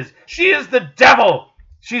woman is. She is the devil.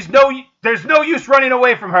 There's no use running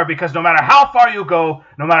away from her, because no matter how far you go,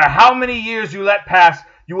 no matter how many years you let pass,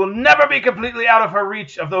 you will never be completely out of her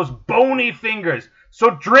reach of those bony fingers. So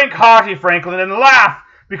drink hearty, Franklin, and laugh,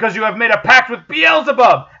 because you have made a pact with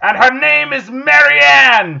Beelzebub, and her name is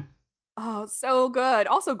Marianne. Oh, so good.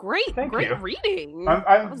 Also, great reading.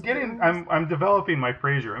 I'm developing my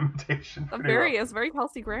Frasier imitation. It's very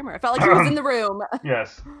Kelsey Grammer. I felt like he was in the room.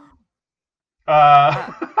 Yes.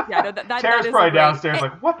 Yeah, Tara's probably downstairs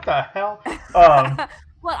like, what the hell?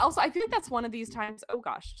 Well, also, I feel like that's one of these times. Oh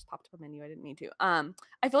gosh, just popped up a menu. I didn't mean to.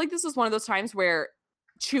 I feel like this is one of those times where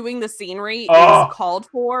chewing the scenery is called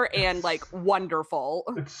for and like wonderful.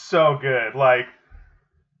 It's so good. Like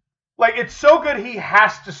it's so good he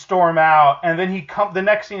has to storm out, and then the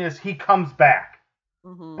next scene is he comes back.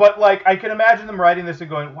 Mm-hmm. But like I can imagine them writing this and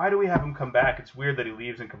going, why do we have him come back? It's weird that he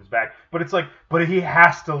leaves and comes back. But it's like, but he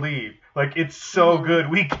has to leave. Like it's so good.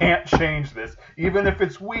 We can't change this. Even if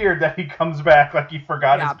it's weird that he comes back like he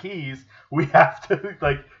forgot his keys, we have to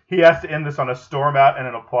he has to end this on a storm out and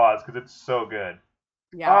an applause because it's so good.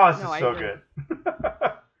 Yeah. Oh, this is so good.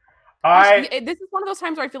 This is one of those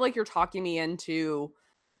times where I feel like you're talking me into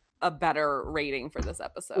a better rating for this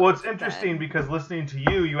episode. Well, it's interesting because listening to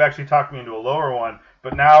you actually talked me into a lower one,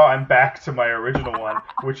 but now I'm back to my original one,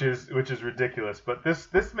 which is ridiculous. But this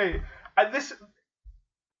is a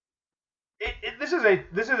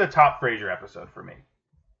top Frasier episode for me.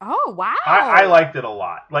 Oh wow! I liked it a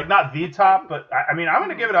lot. Like not the top, but I mean I'm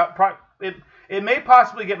gonna give it up. It may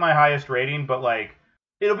possibly get my highest rating, but like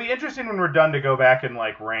it'll be interesting when we're done to go back and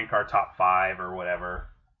like rank our top 5 or whatever.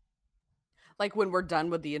 Like when we're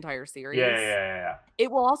done with the entire series. Yeah.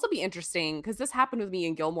 It will also be interesting because this happened with me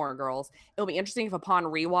in Gilmore Girls. It'll be interesting if upon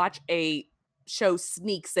rewatch a show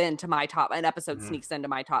sneaks into my top, an episode sneaks into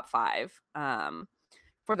my top 5.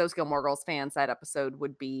 For those Gilmore Girls fans, that episode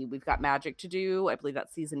would be We've Got Magic to Do. I believe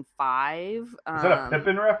that's season 5. Is that a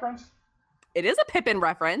Pippin reference? It is a Pippin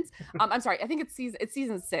reference. I'm sorry. I think it's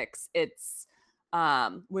season 6. It's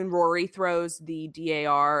when Rory throws the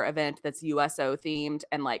DAR event that's USO themed,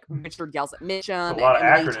 and like Richard yells at Mitchum, and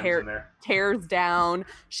Emily tears down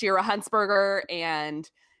Shira Huntsberger, and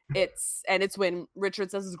it's when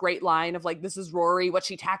Richard says his great line of like, "This is Rory. What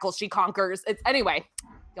she tackles, she conquers." It's anyway.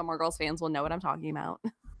 Gilmore Girls fans will know what I'm talking about.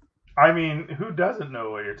 I mean, who doesn't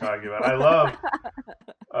know what you're talking about? I love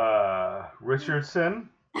Richardson.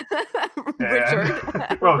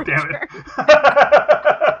 Richard. Oh, damn it.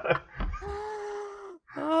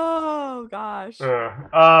 Oh gosh.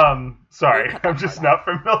 Sorry, I'm just not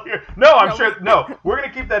familiar. No, I'm sure. No, we're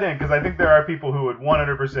gonna keep that in because I think there are people who would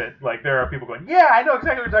 100% like. There are people going, yeah, I know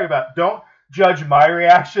exactly what you're talking about. judge my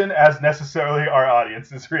reaction as necessarily our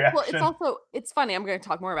audience's reaction. Well, it's funny. I'm going to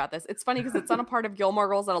talk more about this. It's funny because it's on a part of Gilmore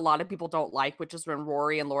Girls that a lot of people don't like, which is when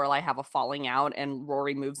Rory and Lorelai have a falling out and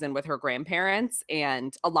Rory moves in with her grandparents.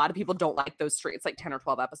 And a lot of people don't like those three. It's like 10 or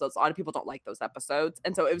 12 episodes. A lot of people don't like those episodes.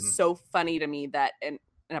 And so it was so funny to me that an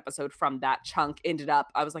episode from that chunk ended up,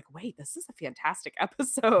 I was like, wait, this is a fantastic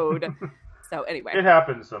episode. So anyway. It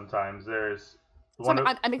happens sometimes. There's...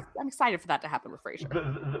 I'm excited for that to happen with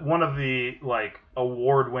Frasier. One of the like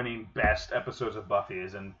award-winning best episodes of Buffy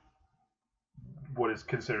is in what is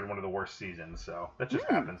considered one of the worst seasons. So that just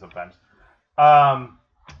happens sometimes. I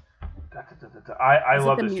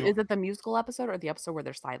love this. Is it the musical episode or the episode where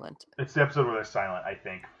they're silent? It's the episode where they're silent. I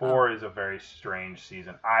think 4 is a very strange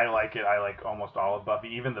season. I like it. I like almost all of Buffy,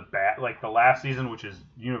 even the last season, which is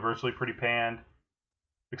universally pretty panned,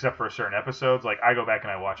 except for certain episodes. Like I go back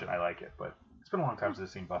and I watch it, and I like it, but. It's been a long time since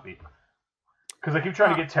I've seen Buffy. Because I keep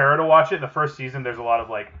trying to get Tara to watch it. In the first season, there's a lot of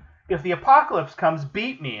like, if the apocalypse comes,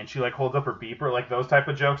 beat me. And she like holds up her beeper, like those type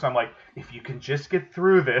of jokes. I'm like, if you can just get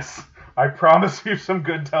through this, I promise you some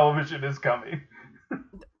good television is coming.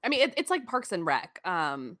 I mean, it's like Parks and Rec.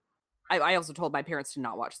 I also told my parents to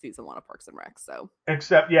not watch season 1 of Parks and Rec. So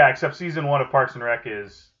except season 1 of Parks and Rec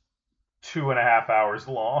is 2.5 hours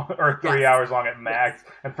long, or 3 hours long at max.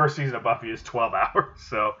 Yes. And first season of Buffy is 12 hours.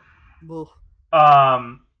 So. Ugh.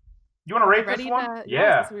 You want to rate this one?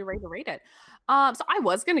 Yeah. So we ready to rate it. So I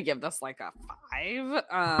was gonna give this like a 5.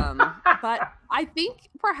 But I think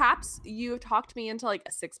perhaps you talked me into like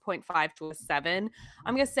a 6.5 to a 7.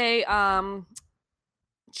 I'm gonna say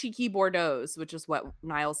cheeky Bordeaux, which is what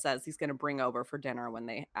Niles says he's gonna bring over for dinner when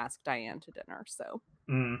they ask Diane to dinner. So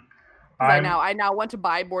I now want to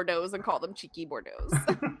buy Bordeaux and call them cheeky Bordeaux.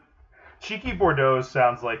 Cheeky Bordeaux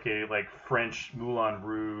sounds like a French Moulin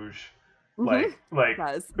Rouge,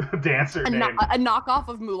 dancer name. A knockoff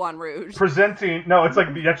of Moulin Rouge. Presenting, no, it's like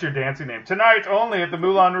that's your dancing name. Tonight only at the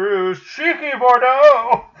Moulin Rouge, Cheeky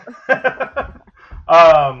Bordeaux.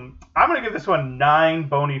 I'm gonna give this one 9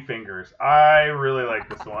 bony fingers. I really like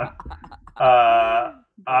this one. I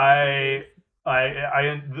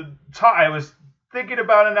was thinking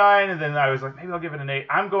about a 9, and then I was like, maybe I'll give it an 8.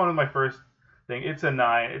 I'm going with my first. It's a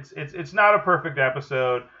 9. It's not a perfect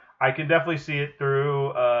episode. I can definitely see it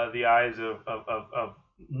through the eyes of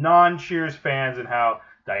non-Cheers fans and how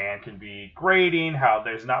Diane can be grating, how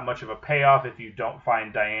there's not much of a payoff if you don't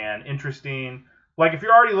find Diane interesting. Like if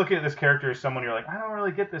you're already looking at this character as someone you're like, I don't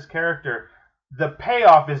really get this character, the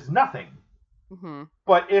payoff is nothing. Mm-hmm.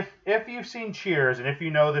 But if you've seen Cheers and if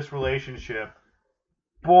you know this relationship,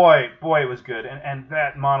 boy, it was good. And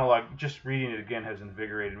that monologue, just reading it again, has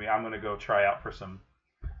invigorated me. I'm going to go try out for some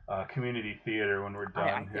community theater when we're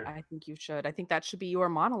done here. I think you should. I think that should be your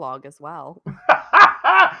monologue as well.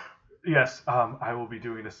 Yes, I will be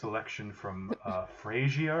doing a selection from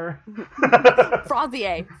Frasier.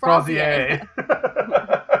 Frasier.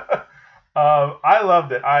 I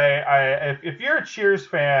loved it. If you're a Cheers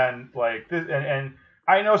fan like this, and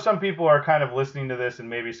I know some people are kind of listening to this and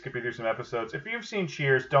maybe skipping through some episodes. If you've seen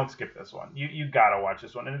Cheers, don't skip this one. You gotta watch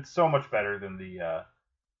this one, and it's so much better than the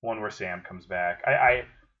one where Sam comes back.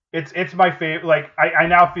 It's my favorite. Like I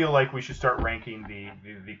now feel like we should start ranking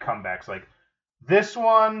the comebacks. Like this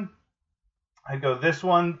one, I'd go this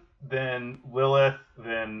one, then Lilith,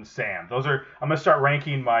 then Sam. I'm gonna start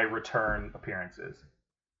ranking my return appearances.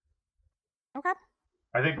 Okay.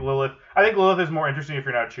 I think Lilith is more interesting if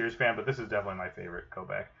you're not a Cheers fan, but this is definitely my favorite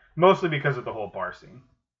comeback. Mostly because of the whole bar scene.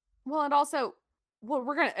 Well, and also,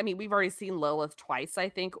 we've already seen Lilith twice, I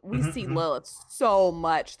think. We see Lilith so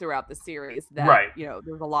much throughout the series that,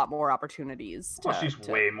 there's a lot more opportunities. She's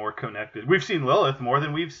way more connected. We've seen Lilith more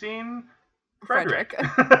than we've seen Frederick.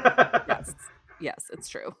 Yes, it's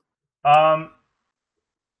true. I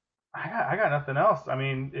got nothing else. I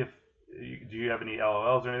mean, do you have any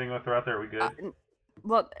LOLs or anything to throw out there? Are we good?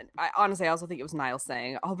 Well, I also think it was Niles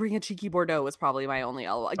saying, "I'll bring a cheeky Bordeaux" was probably my only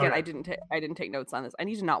LOL. Again, okay. I didn't take notes on this. I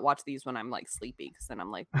need to not watch these when I'm like sleepy, because then I'm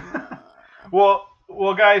like. Well,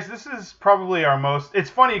 guys, this is probably our most. It's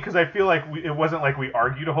funny because I feel like it wasn't like we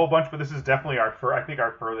argued a whole bunch, but this is definitely our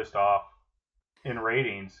furthest off in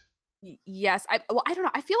ratings. Yes, I don't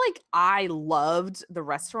know. I feel like I loved the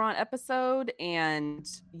restaurant episode, and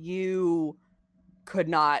you could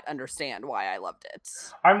not understand why I loved it.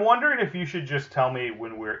 I'm wondering if you should just tell me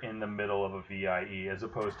when we're in the middle of a VIE as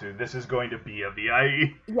opposed to this is going to be a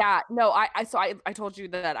VIE. Yeah, no, I told you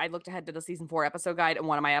that I looked ahead to the season 4 episode guide, and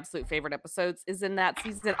one of my absolute favorite episodes is in that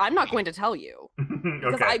season. I'm not going to tell you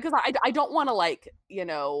because I don't want to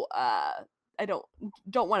I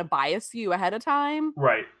don't want to bias you ahead of time.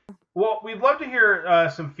 Right. Well, we'd love to hear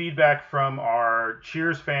some feedback from our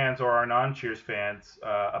Cheers fans or our non-Cheers fans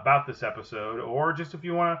about this episode, or just if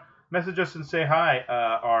you want to message us and say hi.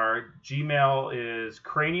 Our Gmail is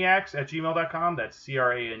craniacs@gmail.com. That's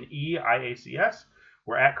CRANEIACS.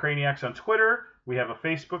 We're at Craniacs on Twitter. We have a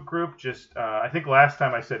Facebook group. Just I think last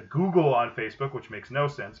time I said Google on Facebook, which makes no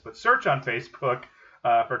sense, but search on Facebook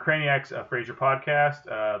for Craniacs Frasier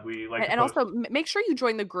podcast. We like and also make sure you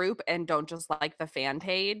join the group and don't just like the fan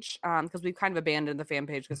page, because we've kind of abandoned the fan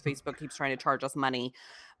page because Facebook keeps trying to charge us money.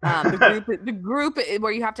 The group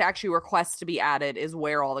where you have to actually request to be added is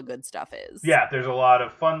where all the good stuff is. Yeah, there's a lot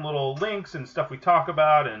of fun little links and stuff we talk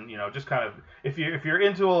about, and just kind of if you're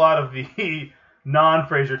into a lot of the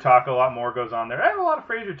non-Frasier talk, a lot more goes on there. I have a lot of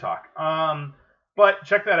Frasier talk. But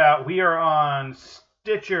check that out. We are on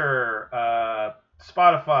Stitcher,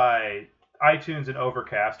 Spotify, iTunes, and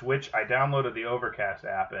Overcast, which I downloaded the Overcast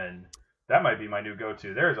app, and that might be my new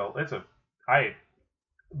go-to. I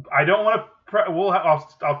don't want to.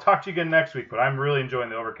 I'll talk to you again next week, but I'm really enjoying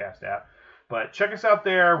the Overcast app. But check us out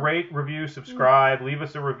there. Rate, review, subscribe. Leave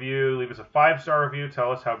us a review. Leave us a 5-star review.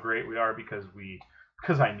 Tell us how great we are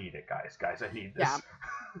because I need it, guys. Guys, I need this.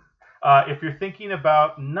 Yeah. If you're thinking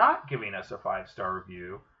about not giving us a 5-star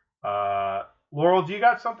review, Laurel, do you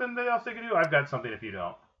got something else they can do? I've got something if you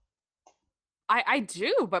don't. I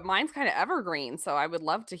do, but mine's kind of evergreen, so I would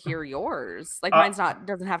love to hear yours. Like mine's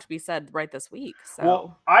doesn't have to be said right this week. So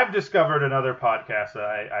well, I've discovered another podcast that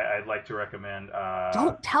I'd like to recommend.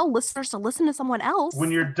 Don't tell listeners to listen to someone else.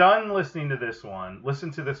 When you're done listening to this one, listen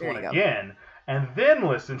to this one again, and then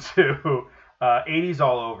listen to 80s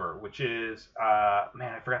All Over, which is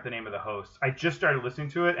man, I forgot the name of the host. I just started listening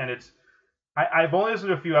to it, and it's I've only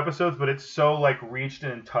listened to a few episodes, but it's so like reached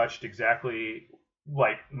and touched exactly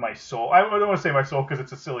like my soul. I don't want to say my soul because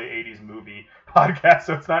it's a silly 80s movie podcast,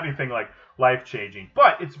 so it's not anything like life-changing,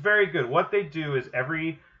 but it's very good. What they do is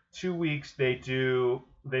every 2 weeks they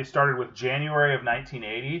started with January of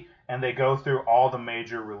 1980, and they go through all the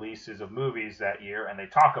major releases of movies that year, and they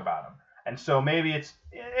talk about them. And so maybe it's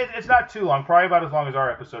not too long, probably about as long as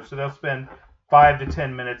our episode, so they'll spend 5 to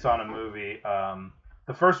 10 minutes on a movie.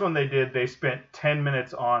 The first one they spent 10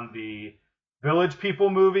 minutes on the Village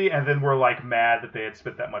People movie, and then were like mad that they had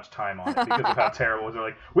spent that much time on it because of how terrible it was. They're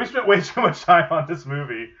like, we spent way too much time on this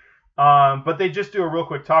movie. But they just do a real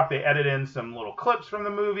quick talk. They edit in some little clips from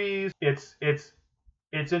the movies. It's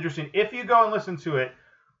interesting. If you go and listen to it,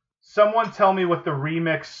 someone tell me what the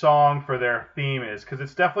remix song for their theme is, because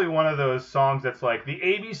it's definitely one of those songs that's like the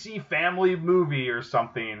ABC Family movie or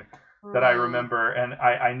something that I remember, and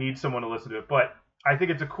I need someone to listen to it. But I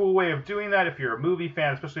think it's a cool way of doing that if you're a movie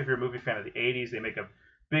fan, especially if you're a movie fan of the 80s. They make a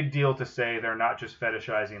big deal to say they're not just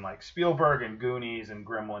fetishizing like Spielberg and Goonies and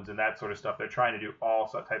Gremlins and that sort of stuff. They're trying to do all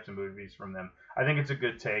types of movies from them. I think it's a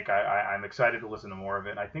good take. I'm excited to listen to more of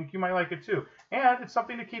it, and I think you might like it too. And it's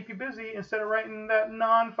something to keep you busy instead of writing that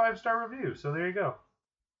non-5-star review. So there you go.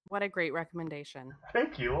 What a great recommendation.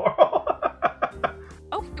 Thank you, Laurel.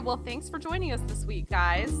 Okay, well, thanks for joining us this week,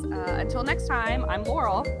 guys. Until next time, I'm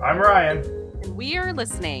Laurel. I'm Ryan. And we are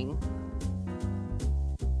listening